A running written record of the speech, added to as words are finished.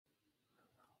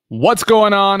What's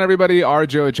going on, everybody?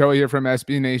 RJ Ochoa here from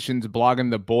SB Nation's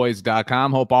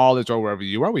bloggingtheboys.com. Hope all is well wherever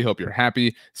you are. We hope you're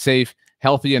happy, safe,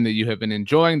 healthy, and that you have been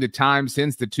enjoying the time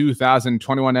since the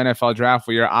 2021 NFL Draft.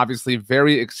 We are obviously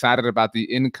very excited about the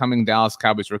incoming Dallas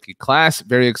Cowboys rookie class.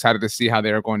 Very excited to see how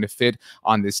they are going to fit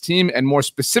on this team, and more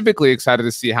specifically excited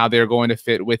to see how they are going to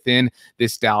fit within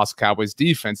this Dallas Cowboys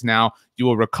defense. Now, you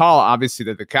will recall, obviously,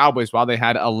 that the Cowboys, while they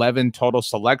had 11 total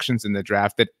selections in the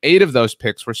draft, that 8 of those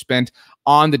picks were spent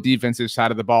on the defensive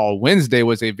side of the ball. Wednesday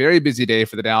was a very busy day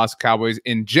for the Dallas Cowboys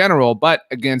in general, but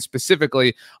again,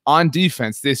 specifically on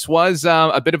defense. This was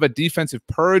a bit of a defensive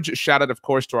purge. Shout out, of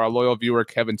course, to our loyal viewer,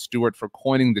 Kevin Stewart, for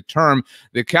coining the term.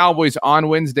 The Cowboys on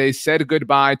Wednesday said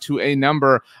goodbye to a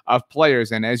number of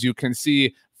players, and as you can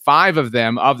see, 5 of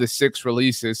them, of the 6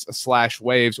 releases /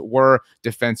 waves, were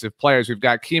defensive players. We've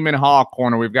got Keeman Hall,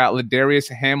 corner. We've got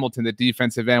Ladarius Hamilton, the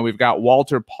defensive end. We've got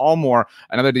Walter Palmore,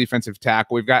 another defensive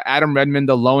tackle. We've got Adam Redmond,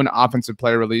 the lone offensive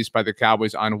player released by the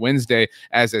Cowboys on Wednesday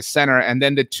as a center. And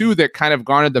then the 2 that kind of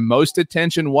garnered the most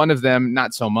attention, one of them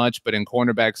not so much, but in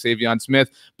cornerback Savion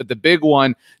Smith. But the big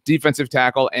one, defensive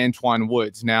tackle Antwaun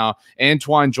Woods. Now,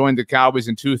 Antwaun joined the Cowboys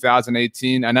in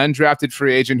 2018, an undrafted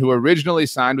free agent who originally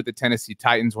signed with the Tennessee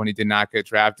Titans when he did not get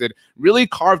drafted. Really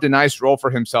carved a nice role for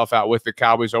himself out with the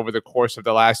Cowboys over the course of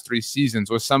the last 3 seasons.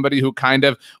 Was somebody who kind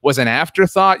of was an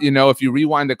afterthought. You know, if you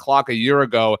rewind the clock a year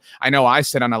ago, I know I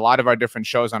said on a lot of our different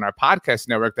shows on our podcast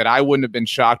network that I wouldn't have been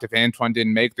shocked if Antwaun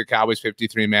didn't make the Cowboys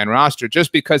 53-man roster,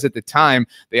 just because at the time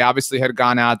they obviously had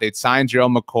gone out, they'd signed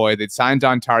Gerald McCoy, they'd signed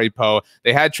Dontari Poe,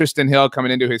 they had Tristan Hill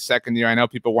coming into his second year. I know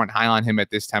people weren't high on him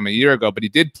at this time a year ago, but he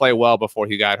did play well before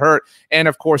he got hurt. And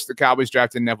of course, the Cowboys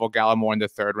drafted Neville Gallimore in the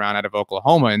 3rd round out of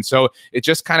Oklahoma. And so it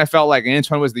just kind of felt like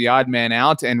Antwaun was the odd man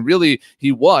out. And really,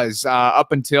 he was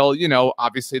up until, you know,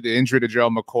 obviously the injury to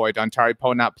Gerald McCoy, Dontari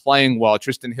Poe not playing well,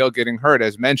 Tristan Hill getting hurt,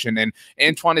 as mentioned. And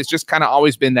Antwaun has just kind of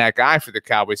always been that guy for the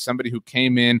Cowboys, somebody who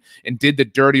came in and did the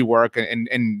dirty work and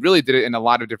really did it in a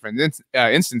lot of different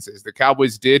instances. The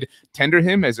Cowboys did tender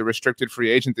him as a restricted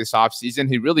free agent this offseason.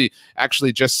 He really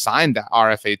actually just signed that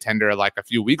RFA tender like a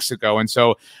few weeks ago. And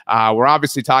so we're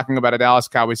obviously talking about a Dallas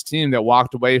Cowboys team that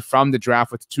walked away from the draft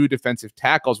with 2 defensive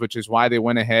tackles, which is why they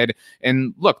went ahead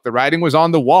and look, the writing was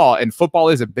on the wall, and football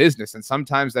is a business. And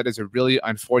sometimes that is a really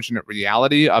unfortunate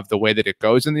reality of the way that it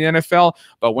goes in the NFL.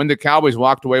 But when the Cowboys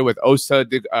walked away with Osa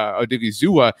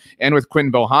Odigizua and with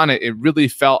Quentin Bohanna, it really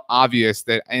felt obvious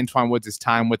that Antwaun Woods'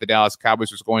 time with the Dallas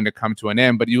Cowboys was going to come to an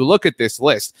end. But you look at this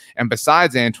list, and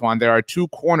besides Antwaun, there are 2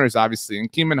 corners, obviously,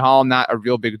 and Keeman Hall, not a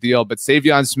real big deal, but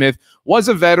Savion Smith was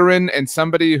a veteran and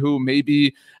somebody who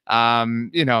maybe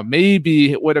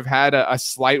maybe would have had a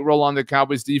slight role on the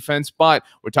Cowboys defense, but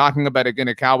we're talking about, again,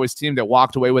 a Cowboys team that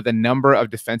walked away with a number of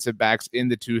defensive backs in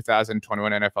the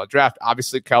 2021 NFL draft.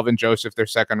 Obviously, Kelvin Joseph, their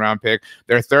 2nd round pick,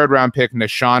 their 3rd round pick,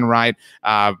 Nashawn Wright.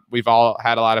 We've all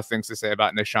had a lot of things to say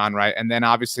about Nashawn Wright. And then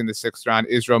obviously in the 6th round,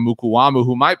 Israel Mukuamu,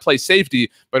 who might play safety,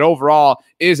 but overall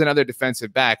is another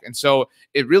defensive back. And so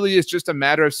it really is just a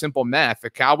matter of simple math. The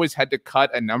Cowboys had to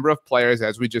cut a number of players,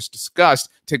 as we just discussed,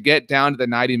 to get down to the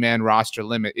 90-man roster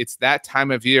limit. It's that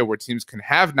time of year where teams can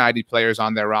have 90 players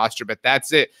on their roster, but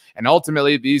that's it. And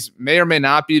ultimately, these may or may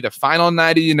not be the final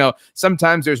 90. You know,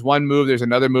 sometimes there's one move, there's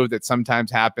another move that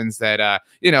sometimes happens that,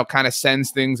 kind of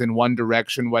sends things in one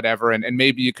direction, whatever. And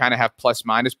maybe you kind of have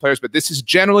plus-minus players, but this is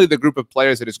generally the group of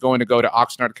players that is going to go to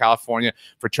Oxnard, California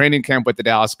for training camp with the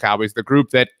Dallas Cowboys. The group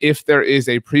that, if there is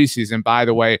a preseason, by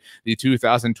the way, the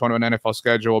 2021 NFL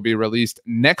schedule will be released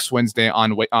next Wednesday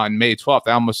on May 12th.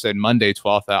 I almost said Monday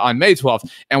 12th, on May 12th.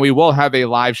 And we will have a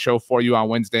live show for you on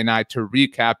Wednesday night to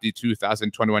recap the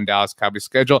 2021 Dallas Cowboys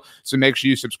schedule. So make sure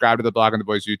you subscribe to the Blog on the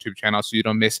Boys YouTube channel so you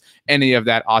don't miss any of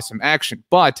that awesome action.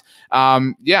 But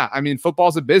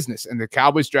football's a business, and the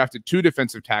Cowboys drafted 2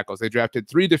 defensive tackles. They drafted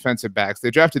 3 defensive backs.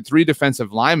 They drafted 3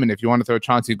 defensive linemen, if you want to throw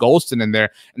Chauncey Golston in there.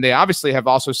 And they obviously have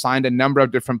also signed a number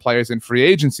of different players in free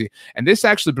agency. And this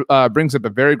actually brings up a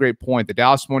very great point. The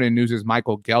Dallas Morning News'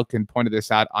 Michael Gelkin pointed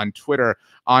this out on Twitter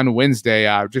on Wednesday.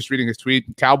 Just reading his tweet,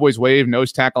 Cowboys waive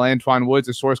nose tackle Antwaun Woods.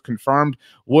 A source confirmed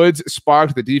Woods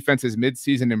sparked the defense's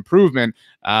midseason improvement.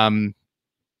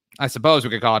 I suppose we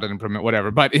could call it an improvement,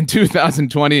 whatever. But in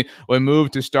 2020, when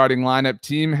moved to starting lineup,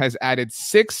 team has added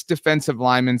 6 defensive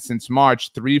linemen since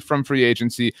March, 3 from free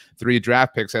agency, 3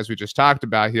 draft picks, as we just talked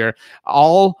about here.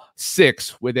 All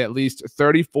 6 with at least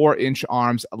 34-inch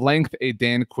arms, length a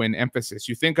Dan Quinn emphasis.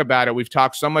 You think about it, we've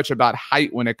talked so much about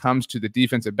height when it comes to the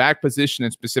defensive back position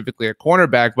and specifically a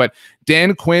cornerback, but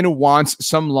Dan Quinn wants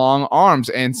some long arms,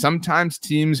 and sometimes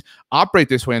teams operate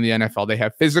this way in the NFL. They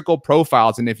have physical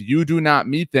profiles, and if you do not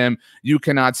meet them, you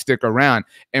cannot stick around.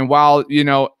 And while,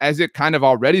 as it kind of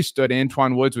already stood,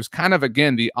 Antwaun Woods was kind of,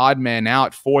 again, the odd man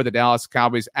out for the Dallas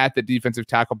Cowboys at the defensive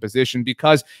tackle position,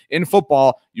 because in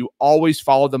football, you always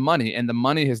follow the money, and the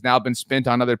money has now been spent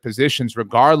on other positions,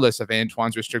 regardless of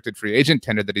Antwaun's restricted free agent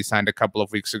tender that he signed a couple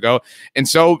of weeks ago. And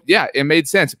so, yeah, it made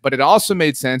sense, but it also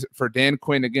made sense for Dan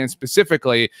Quinn, again,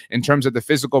 specifically in terms of the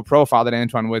physical profile that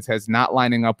Antwaun Woods has not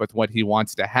lining up with what he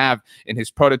wants to have in his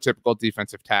prototypical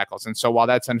defensive tackles. And so while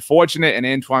that's unfortunate, and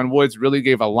Antwaun Woods really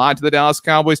gave a lot to the Dallas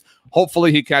Cowboys,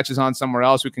 hopefully he catches on somewhere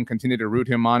else. We can continue to root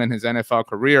him on in his NFL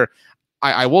career.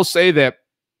 I will say that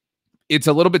it's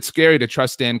a little bit scary to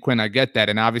trust Dan Quinn. I get that.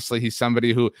 And obviously he's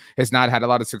somebody who has not had a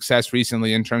lot of success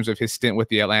recently in terms of his stint with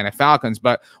the Atlanta Falcons.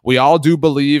 But we all do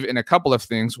believe in a couple of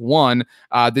things. One,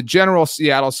 the general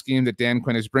Seattle scheme that Dan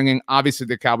Quinn is bringing. Obviously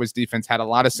the Cowboys defense had a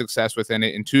lot of success within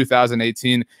it in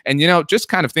 2018. And, just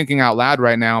kind of thinking out loud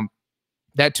right now,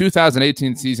 that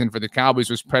 2018 season for the Cowboys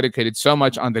was predicated so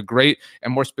much on the great,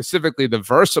 and more specifically, the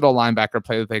versatile linebacker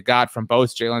play that they got from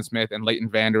both Jalen Smith and Leighton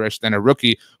Vander Esch, then a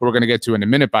rookie who we're going to get to in a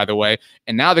minute, by the way.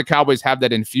 And now the Cowboys have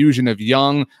that infusion of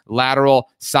young, lateral,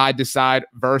 side-to-side,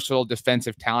 versatile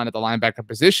defensive talent at the linebacker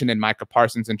position in Micah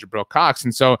Parsons and Jabril Cox.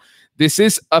 And so this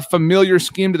is a familiar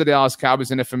scheme to the Dallas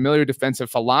Cowboys and a familiar defensive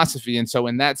philosophy. And so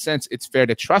in that sense, it's fair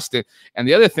to trust it. And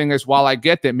the other thing is, while I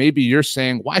get that maybe you're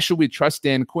saying, why should we trust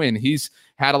Dan Quinn? He's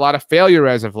had a lot of failure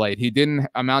as of late. He didn't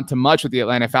amount to much with the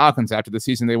Atlanta Falcons after the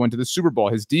season they went to the Super Bowl.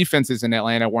 His defenses in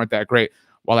Atlanta weren't that great.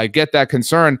 While I get that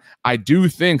concern, I do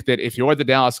think that if you're the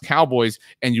Dallas Cowboys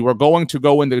and you are going to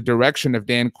go in the direction of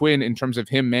Dan Quinn in terms of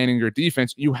him manning your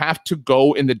defense, you have to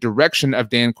go in the direction of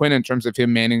Dan Quinn in terms of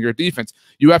him manning your defense.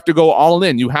 You have to go all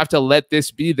in. You have to let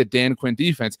this be the Dan Quinn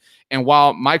defense. And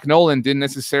while Mike Nolan didn't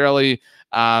necessarily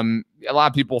a lot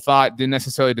of people thought didn't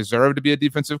necessarily deserve to be a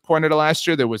defensive coordinator last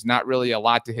year, there was not really a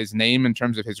lot to his name in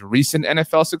terms of his recent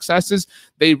NFL successes.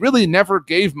 They really never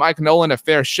gave Mike Nolan a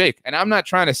fair shake. And I'm not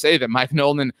trying to say that Mike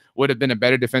Nolan would have been a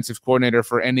better defensive coordinator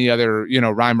for any other,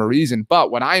 rhyme or reason.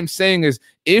 But what I'm saying is,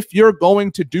 if you're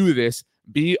going to do this,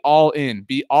 be all in.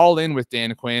 Be all in with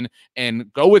Dan Quinn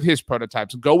and go with his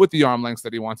prototypes. Go with the arm lengths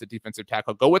that he wants at defensive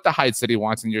tackle. Go with the heights that he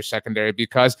wants in your secondary,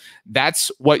 because that's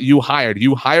what you hired.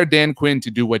 You hired Dan Quinn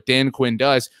to do what Dan Quinn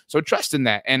does. So trust in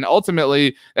that. And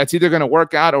ultimately, that's either going to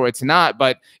work out or it's not.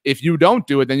 But if you don't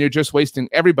do it, then you're just wasting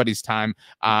everybody's time.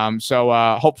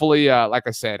 So hopefully, like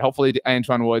I said, hopefully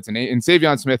Antwaun Woods and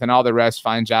Savion Smith and all the rest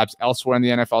find jobs elsewhere in the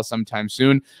NFL sometime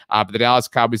soon. But the Dallas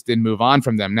Cowboys did move on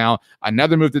from them. Now,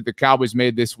 another move that the Cowboys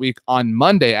made this week on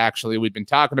Monday, actually, we've been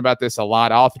talking about this a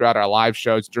lot all throughout our live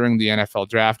shows during the NFL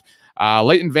draft.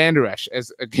 Leighton Vander Esch,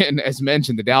 as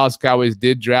mentioned, the Dallas Cowboys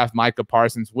did draft Micah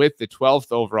Parsons with the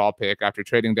 12th overall pick after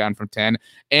trading down from 10,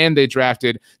 and they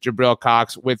drafted Jabril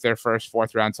Cox with their first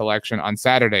fourth-round selection on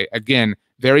Saturday. Again,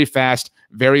 very fast,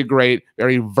 very great,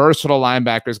 very versatile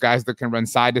linebackers, guys that can run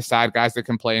side to side, guys that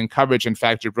can play in coverage. In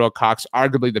fact, Jabril Cox,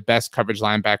 arguably the best coverage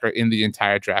linebacker in the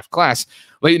entire draft class.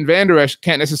 Leighton Vander Esch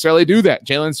can't necessarily do that.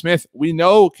 Jalen Smith, we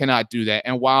know, cannot do that.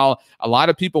 And while a lot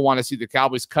of people want to see the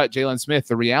Cowboys cut Jalen Smith,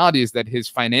 the reality is that his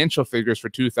financial figures for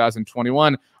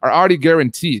 2021 are already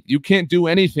guaranteed. You can't do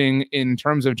anything in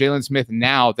terms of Jalen Smith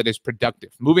now that is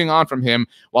productive. Moving on from him,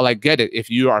 while I get it, if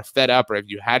you are fed up or if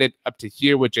you had it up to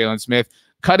here with Jalen Smith,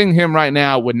 cutting him right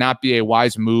now would not be a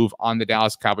wise move on the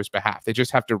Dallas Cowboys' behalf. They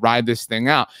just have to ride this thing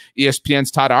out.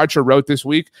 ESPN's Todd Archer wrote this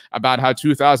week about how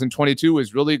 2022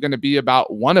 is really going to be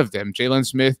about one of them, Jalen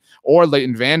Smith or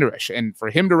Leighton Vander Esch. And for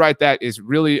him to write that is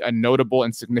really a notable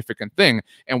and significant thing.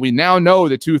 And we now know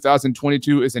that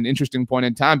 2022 is an interesting point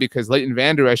in time because Leighton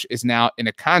Vander Esch is now in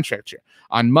a contract year.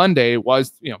 On Monday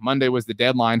was the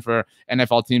deadline for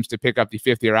NFL teams to pick up the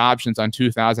fifth-year options on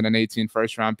 2018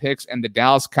 first-round picks, and the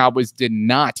Dallas Cowboys did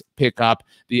not pick up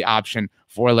the option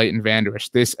for Leighton Vander Esch.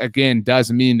 This, again,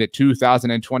 does mean that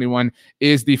 2021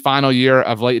 is the final year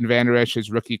of Leighton Vander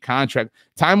Esch's rookie contract.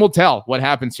 Time will tell what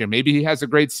happens here. Maybe he has a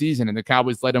great season and the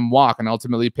Cowboys let him walk and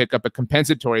ultimately pick up a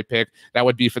compensatory pick that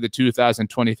would be for the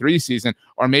 2023 season.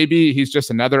 Or maybe he's just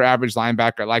another average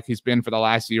linebacker like he's been for the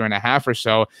last year and a half or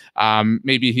so.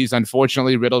 Maybe he's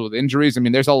unfortunately riddled with injuries. I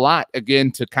mean, there's a lot,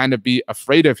 again, to kind of be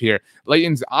afraid of here.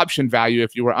 Leighton's option value,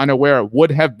 if you were unaware,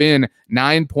 would have been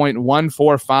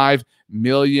 $9.145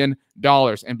 million.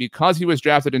 And because he was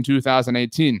drafted in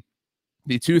 2018,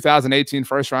 the 2018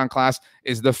 first-round class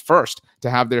is the first to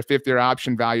have their fifth-year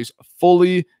option values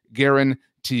fully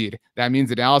guaranteed. That means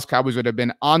the Dallas Cowboys would have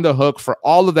been on the hook for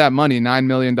all of that money, $9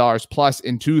 million plus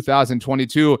in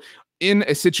 2022. in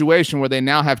a situation where they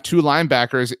now have two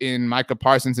linebackers in Micah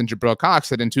Parsons and Jabril Cox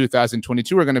that in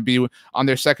 2022 are going to be on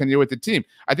their second year with the team.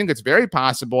 I think it's very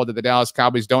possible that the Dallas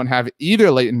Cowboys don't have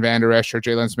either Leighton Vander Esch or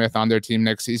Jalen Smith on their team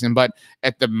next season, but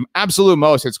at the absolute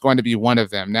most, it's going to be one of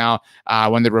them. Now,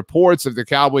 when the reports of the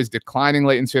Cowboys declining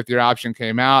Leighton's fifth-year option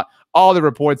came out, all the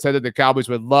reports said that the Cowboys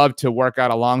would love to work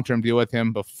out a long-term deal with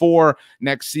him before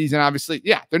next season. Obviously,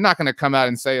 yeah, they're not going to come out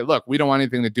and say, look, we don't want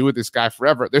anything to do with this guy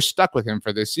forever. They're stuck with him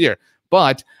for this year.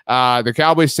 But the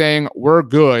Cowboys saying, we're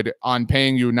good on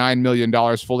paying you $9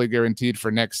 million fully guaranteed for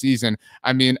next season.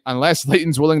 I mean, unless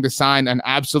Leighton's willing to sign an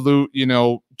absolute,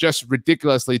 just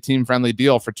ridiculously team-friendly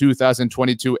deal for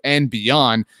 2022 and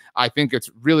beyond, I think it's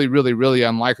really, really, really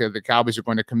unlikely that the Cowboys are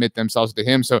going to commit themselves to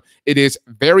him. So it is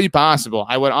very possible.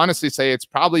 I would honestly say it's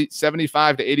probably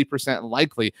 75 to 80%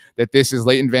 likely that this is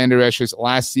Leighton Vander Esch's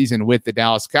last season with the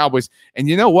Dallas Cowboys. And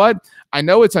you know what? I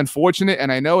know it's unfortunate,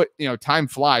 and I know it, time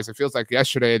flies. It feels like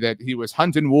yesterday that he was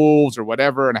hunting wolves or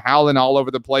whatever and howling all over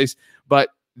the place. But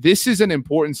this is an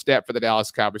important step for the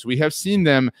Dallas Cowboys. We have seen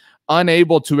them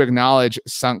unable to acknowledge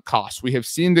sunk costs. We have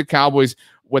seen the Cowboys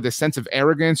with a sense of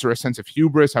arrogance or a sense of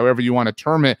hubris, however you want to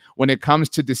term it, when it comes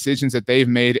to decisions that they've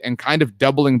made and kind of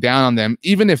doubling down on them,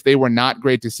 even if they were not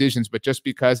great decisions, but just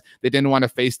because they didn't want to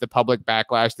face the public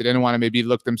backlash, they didn't want to maybe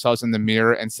look themselves in the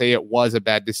mirror and say it was a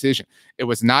bad decision. It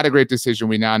was not a great decision,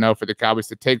 we now know, for the Cowboys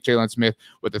to take Jalen Smith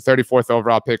with the 34th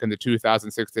overall pick in the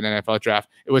 2016 NFL draft.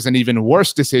 It was an even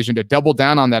worse decision to double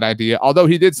down on that idea, although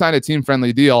he did sign a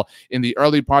team-friendly deal in the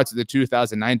early parts of the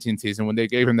 2019 season when they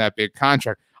gave him that big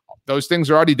contract. Those things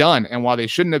are already done. And while they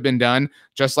shouldn't have been done,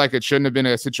 just like it shouldn't have been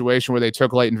a situation where they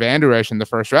took Leighton Vander Esch in the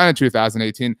first round of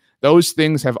 2018, those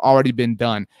things have already been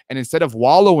done. And instead of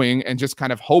wallowing and just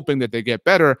kind of hoping that they get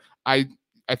better, I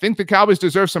think the Cowboys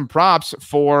deserve some props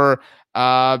for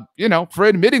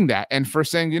admitting that and for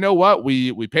saying, you know what,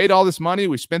 we paid all this money,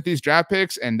 we spent these draft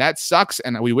picks, and that sucks,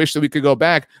 and we wish that we could go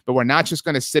back, but we're not just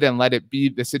going to sit and let it be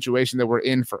the situation that we're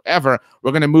in forever.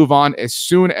 We're going to move on as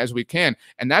soon as we can.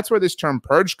 And that's where this term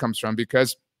purge comes from,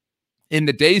 because in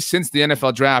the days since the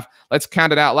NFL draft, let's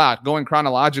count it out loud. Going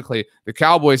chronologically, the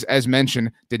Cowboys, as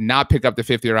mentioned, did not pick up the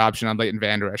fifth-year option on Leighton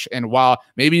Vander Esch. And while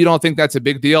maybe you don't think that's a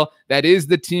big deal, that is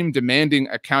the team demanding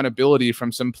accountability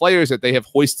from some players that they have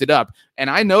hoisted up. And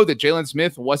I know that Jalen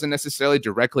Smith wasn't necessarily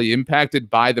directly impacted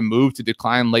by the move to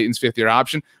decline Leighton's fifth-year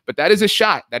option, but that is a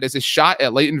shot. That is a shot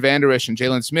at Leighton Vander Esch and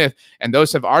Jalen Smith. And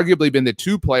those have arguably been the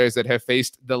two players that have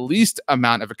faced the least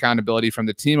amount of accountability from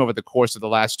the team over the course of the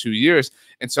last 2 years.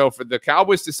 And so for the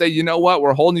Cowboys to say, you know what,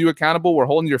 we're holding you accountable, we're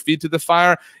holding your feet to the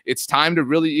fire, it's time to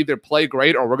really either play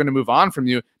great or we're going to move on from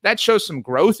you, that shows some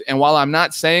growth. And while I'm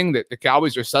not saying that the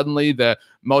Cowboys are suddenly the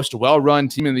most well-run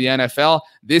team in the NFL,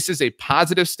 this is a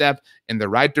positive step in the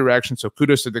right direction. So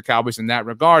kudos to the Cowboys in that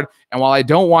regard. And while I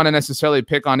don't want to necessarily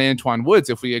pick on Antwaun Woods,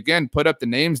 if we again put up the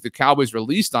names the Cowboys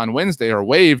released on Wednesday or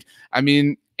waived, I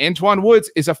mean, Antwaun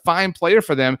Woods is a fine player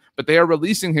for them, but they are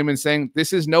releasing him and saying,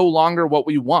 this is no longer what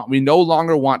we want. We no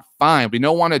longer want fine. We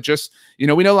don't want to just, we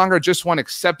no longer just want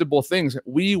acceptable things.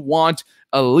 We want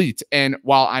elite. And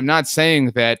while I'm not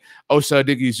saying that Osa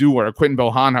Odighizuwa or Quinton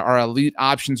Bohanna are elite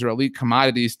options or elite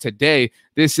commodities today,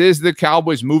 this is the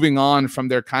Cowboys moving on from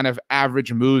their kind of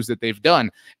average moves that they've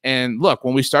done. And look,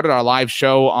 when we started our live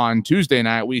show on Tuesday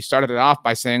night, we started it off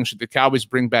by saying, should the Cowboys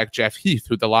bring back Jeff Heath,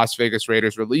 who the Las Vegas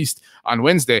Raiders released on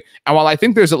Wednesday? And while I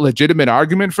think there's a legitimate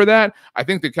argument for that, I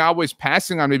think the Cowboys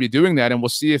passing on maybe doing that, and we'll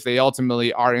see if they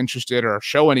ultimately are interested or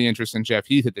show any interest in Jeff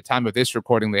Heath. At the time of this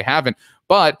recording, they haven't.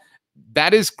 But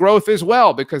that is growth as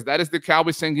well, because that is the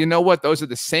Cowboys saying, you know what, those are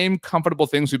the same comfortable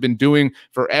things we've been doing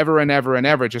forever and ever and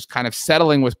ever, just kind of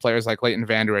settling with players like Leighton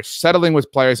Vander Esch, settling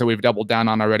with players that we've doubled down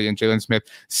on already in Jalen Smith,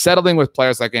 settling with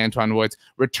players like Antwaun Woods,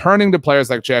 returning to players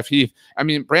like Jeff Heath. I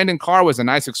mean, Brandon Carr was a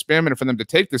nice experiment for them to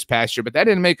take this past year, but that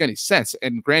didn't make any sense.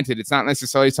 And granted, it's not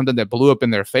necessarily something that blew up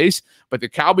in their face, but the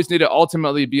Cowboys need to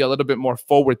ultimately be a little bit more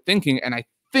forward thinking. And I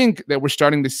think that we're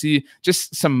starting to see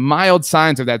just some mild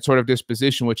signs of that sort of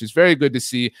disposition, which is very good to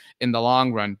see in the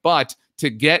long run. But to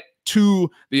get to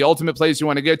the ultimate place you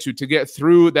want to get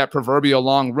through that proverbial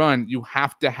long run, you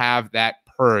have to have that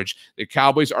purge. The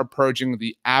Cowboys are purging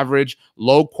the average,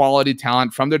 low-quality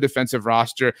talent from their defensive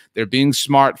roster. They're being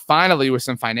smart, finally, with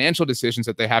some financial decisions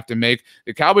that they have to make.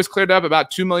 The Cowboys cleared up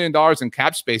about $2 million in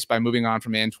cap space by moving on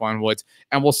from Antwaun Woods,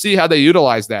 and we'll see how they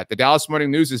utilize that. The Dallas Morning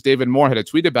News' David Moore had a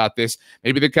tweet about this.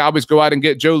 Maybe the Cowboys go out and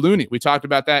get Joe Looney. We talked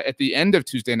about that at the end of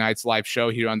Tuesday night's live show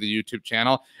here on the YouTube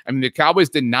channel. I mean, the Cowboys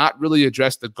did not really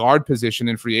address the guard position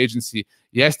in free agency,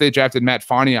 Yes, they drafted Matt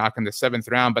Farniok in the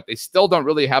 7th round, but they still don't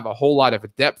really have a whole lot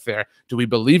of depth there. Do we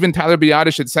believe in Tyler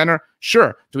Biadasz at center?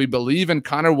 Sure. Do we believe in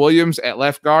Connor Williams at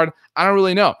left guard? I don't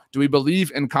really know. Do we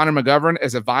believe in Connor McGovern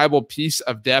as a viable piece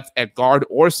of depth at guard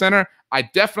or center? I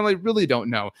definitely really don't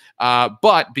know.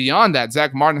 But beyond that,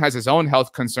 Zach Martin has his own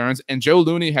health concerns, and Joe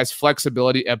Looney has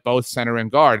flexibility at both center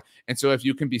and guard. And so if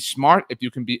you can be smart, if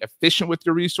you can be efficient with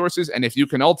your resources, and if you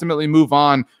can ultimately move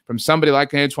on from somebody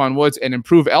like Antoine Woods and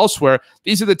improve elsewhere,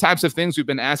 these are the types of things we've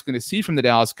been asking to see from the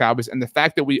Dallas Cowboys. And the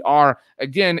fact that we are,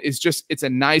 again, is just, it's a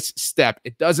nice step.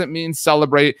 It doesn't mean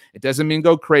celebrate. It doesn't mean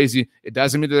go crazy. It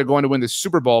doesn't mean that they're going to win the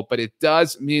Super Bowl, but it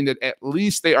does mean that at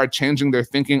least they are changing their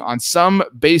thinking on some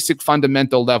basic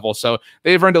fundamental level. So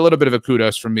they've earned a little bit of a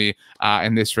kudos from me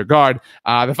in this regard.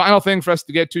 The final thing for us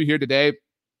to get to here today,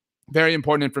 very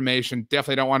important information.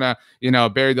 Definitely don't want to,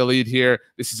 bury the lead here.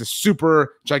 This is a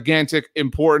super gigantic,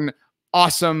 important,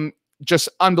 awesome, just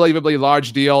unbelievably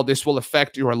large deal. This will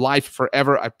affect your life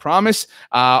forever, I promise.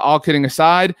 All kidding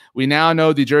aside, we now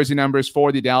know the jersey numbers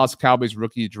for the Dallas Cowboys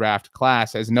rookie draft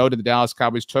class. As noted, the Dallas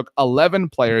Cowboys took 11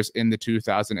 players in the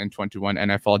 2021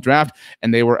 NFL draft,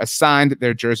 and they were assigned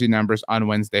their jersey numbers on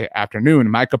Wednesday afternoon.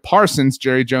 Micah Parsons,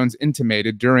 Jerry Jones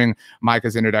intimated during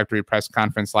Micah's introductory press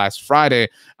conference last Friday.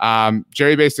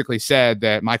 Jerry basically said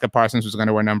that Micah Parsons was going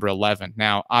to wear number 11.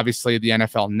 Now, obviously, the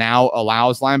NFL now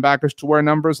allows linebackers to wear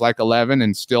numbers like 11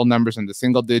 and still numbers in the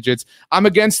single digits. I'm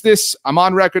against this. I'm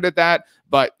on record at that.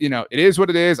 But, it is what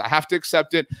it is. I have to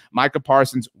accept it. Micah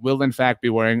Parsons will, in fact, be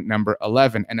wearing number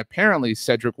 11. And apparently,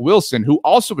 Cedric Wilson, who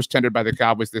also was tendered by the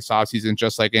Cowboys this offseason,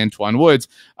 just like Antoine Woods,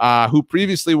 who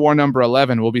previously wore number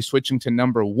 11, will be switching to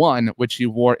number 1, which he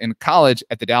wore in college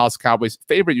at the Dallas Cowboys'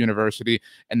 favorite university,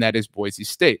 and that is Boise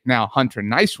State. Now, Hunter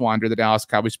Nicewander, the Dallas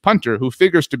Cowboys punter, who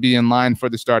figures to be in line for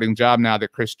the starting job now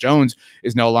that Chris Jones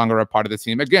is no longer a part of the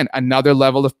team. Again, another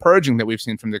level of purging that we've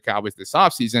seen from the Cowboys this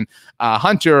offseason.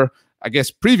 Hunter, I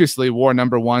guess, previously wore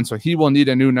number 1, so he will need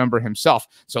a new number himself.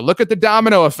 So look at the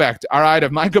domino effect, all right,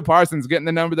 of Micah Parsons getting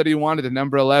the number that he wanted, the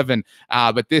number 11.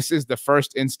 But this is the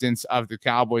first instance of the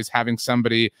Cowboys having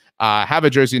somebody have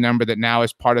a jersey number that now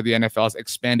is part of the NFL's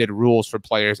expanded rules for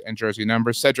players and jersey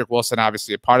numbers. Cedric Wilson,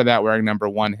 obviously a part of that, wearing number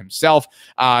 1 himself.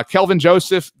 Kelvin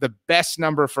Joseph, the best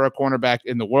number for a cornerback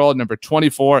in the world, number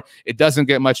 24. It doesn't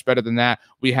get much better than that.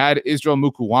 We had Israel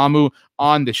Mukuamu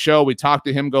on the show. We talked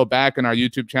to him. Go back on our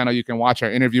YouTube channel. You can watch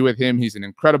our interview with him. He's an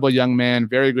incredible young man.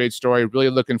 Very great story. Really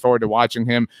looking forward to watching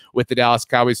him with the Dallas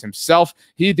Cowboys himself.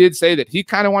 He did say that he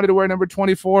kind of wanted to wear number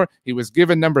 24. He was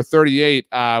given number 38,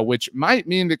 which might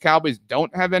mean the Cowboys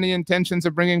don't have any intentions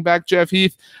of bringing back Jeff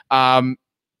Heath.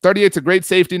 38's a great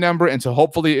safety number, and so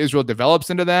hopefully Israel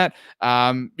develops into that.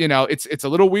 It's a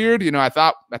little weird. I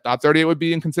thought 38 would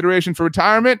be in consideration for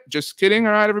retirement. Just kidding.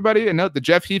 All right, everybody. And note the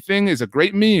Jeff Heath thing is a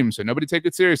great meme, so nobody take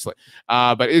it seriously.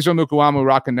 But Israel Mukuamu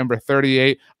rocking number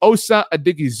 38. Osa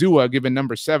Adigizua given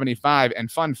number 75. And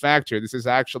fun fact here, this is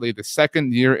actually the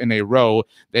second year in a row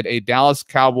that a Dallas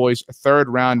Cowboys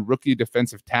third-round rookie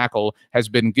defensive tackle has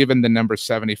been given the number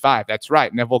 75. That's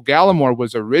right. Neville Gallimore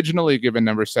was originally given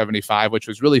number 75, which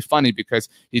was really funny because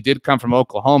he did come from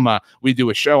Oklahoma. We do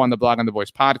a show on the Blog on the Boys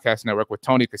podcast network with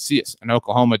Tony Casillas, an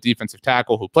Oklahoma defensive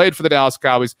tackle who played for the Dallas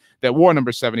Cowboys that wore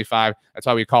number 75. That's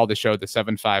why we call the show the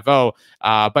 750.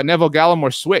 But Neville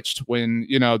Gallimore switched when,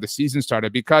 the season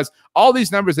started, because all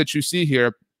these numbers that you see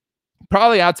here,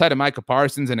 probably outside of Micah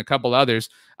Parsons and a couple others,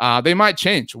 they might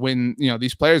change when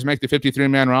these players make the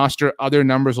 53-man roster. Other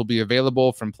numbers will be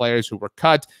available from players who were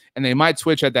cut, and they might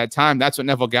switch at that time. That's what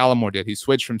Neville Gallimore did. He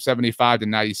switched from 75 to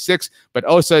 96. But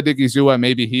Osa Adigizua,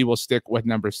 maybe he will stick with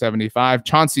number 75.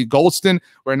 Chauncey Golston,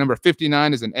 where number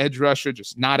 59 is an edge rusher,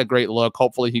 just not a great look.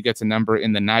 Hopefully he gets a number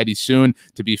in the 90 soon.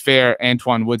 To be fair,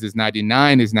 Antoine Woods'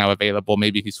 99 is now available.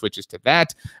 Maybe he switches to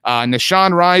that.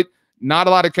 Nashawn Wright, not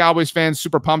a lot of Cowboys fans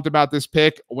super pumped about this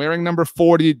pick. Wearing number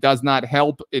 40 does not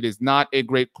help. It is not a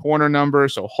great corner number,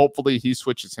 so hopefully he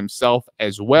switches himself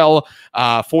as well.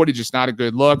 40, just not a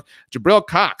good look. Jabril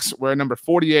Cox wearing number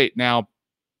 48. Now,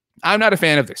 I'm not a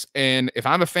fan of this. And if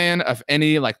I'm a fan of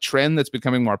any trend that's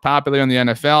becoming more popular in the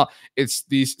NFL, it's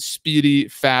these speedy,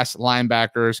 fast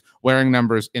linebackers wearing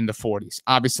numbers in the 40s.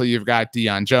 Obviously, you've got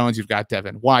Deion Jones, you've got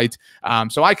Devin White.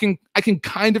 So I can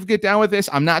kind of get down with this.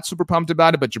 I'm not super pumped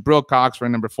about it, but Jabril Cox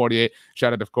wearing number 48.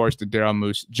 Shout out, of course, to Daryl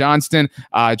Moose Johnston.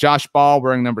 Josh Ball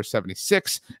wearing number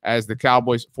 76 as the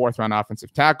Cowboys' 4th-round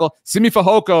offensive tackle. Simi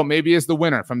Fehoko maybe is the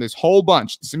winner from this whole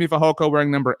bunch. Simi Fehoko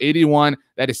wearing number 81.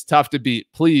 That is tough to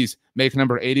beat. Please make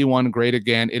number 81 great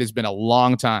again. It has been a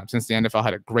long time since the NFL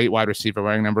had a great wide receiver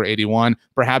wearing number 81,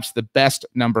 perhaps the best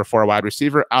number for a wide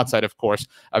receiver outside, of course,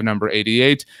 of number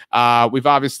 88. We've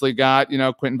obviously got,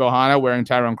 Quentin Bohanna wearing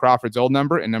Tyrone Crawford's old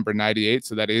number and number 98.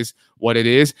 So that is what it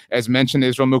is. As mentioned,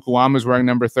 Israel Mukuamu is wearing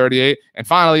number 38. And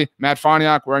finally, Matt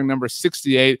Farniok wearing number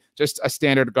 68, just a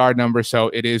standard guard number. So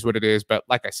it is what it is. But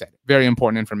like I said, very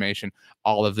important information,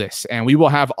 all of this. And we will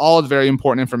have all of the very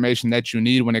important information that you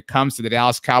need when it comes to the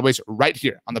Dallas Cowboys right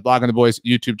here on the Blogging the Boys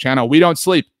YouTube channel. We don't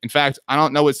sleep. In fact, I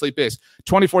don't know what sleep is.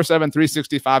 24/7,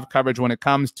 365 coverage when it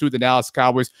comes to the Dallas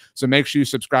Cowboys. So make sure you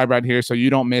subscribe right here so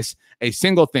you don't miss a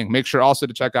single thing. Make sure also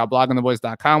to check out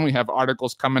bloggingtheboys.com. We have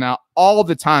articles coming out all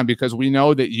the time because we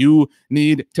know that you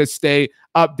need to stay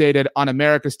updated on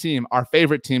America's team, our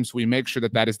favorite team. So we make sure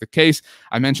that that is the case.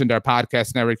 I mentioned our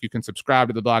podcast network. You can subscribe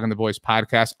to the Blogging the Boys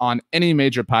podcast on any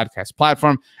major podcast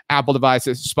platform, Apple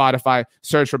devices, Spotify.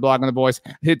 Search for Blogging the Boys.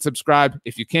 Hit subscribe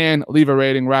if you can. Leave a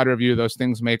rating, write a review. Those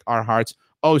things make our hearts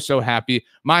oh so happy.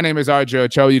 My name is RJ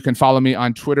Ochoa. You can follow me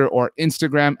on Twitter or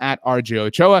Instagram at RJ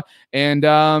Ochoa.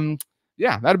 And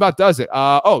yeah, that about does it.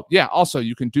 Oh, yeah. Also,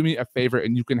 you can do me a favor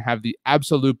and you can have the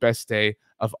absolute best day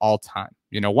of all time.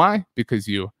 You know why? Because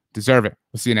you deserve it.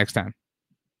 We'll see you next time.